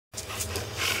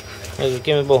Give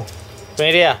me the ball. Bring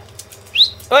it here.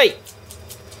 Oi!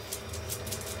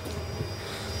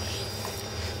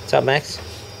 What's up, Max?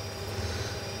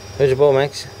 Where's your ball,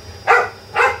 Max?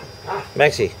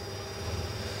 Maxie.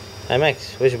 Hey,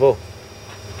 Max, where's your ball?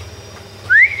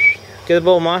 Get the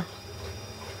ball, Ma.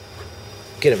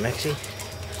 Get it, Maxie.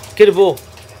 Get the ball.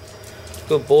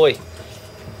 Good boy.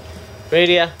 Bring it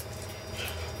here.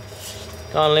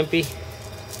 Go on, Limpy.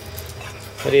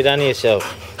 What have you done to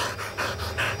yourself?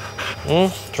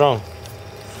 What's wrong?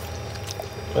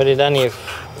 What have you done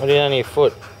to your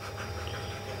foot?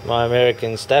 My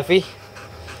American Staffy.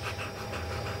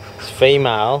 It's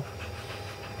female.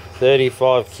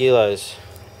 35 kilos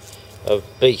of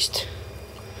beast.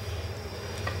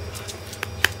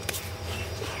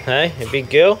 Hey, a big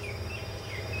girl.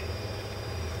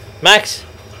 Max,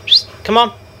 come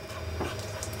on.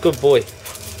 Good boy.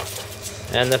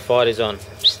 And the fight is on.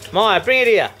 Maya, bring it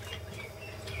here.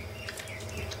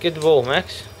 Get the ball,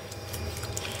 Max.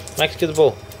 Max, get the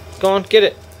ball. Go on, get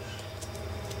it.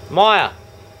 Maya.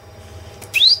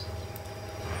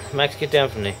 Max, get down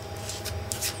from there.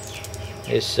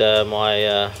 It's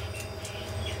my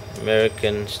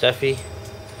American Staffy.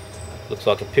 Looks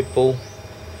like a pit bull.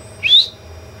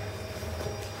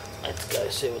 Let's go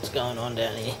see what's going on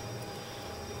down here.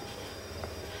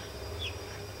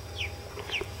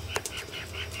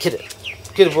 Get it.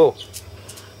 Get the ball.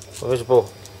 Where's the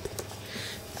ball?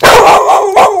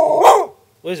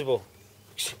 Where's the ball?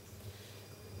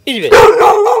 In your bed.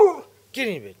 Get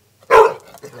in your bed.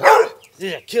 This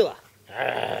is a killer.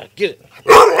 Get it.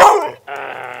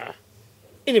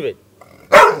 In your bed.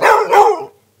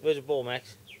 Where's the ball,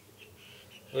 Max?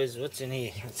 What's in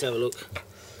here? Let's have a look.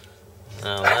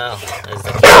 Oh wow, there's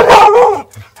the killer.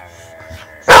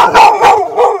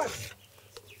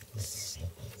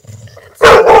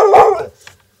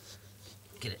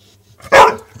 Get it.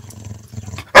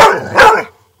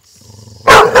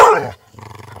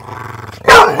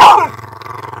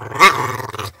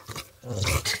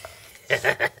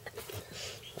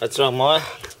 That's wrong, Maya.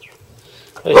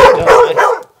 What's she doing,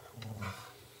 Max?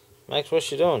 Max, what's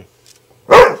she doing?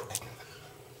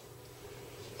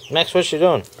 Max, what's she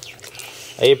doing?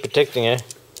 Are you protecting her?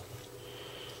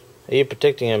 Are you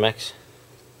protecting her, Max?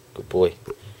 Good boy.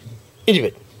 Into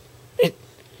it.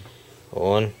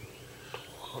 On.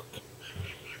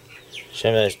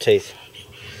 Show me those teeth.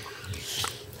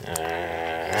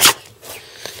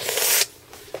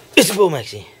 It's the ball,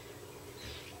 Maxie.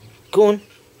 Go on.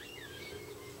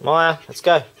 Maya, let's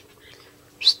go.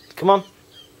 Come on.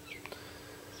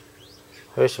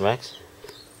 Where is she, Max?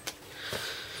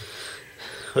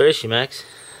 Where is she, Max?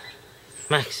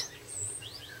 Max.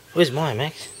 Where's Maya,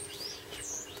 Max?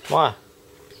 Maya.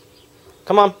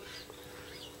 Come on.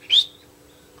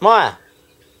 Maya.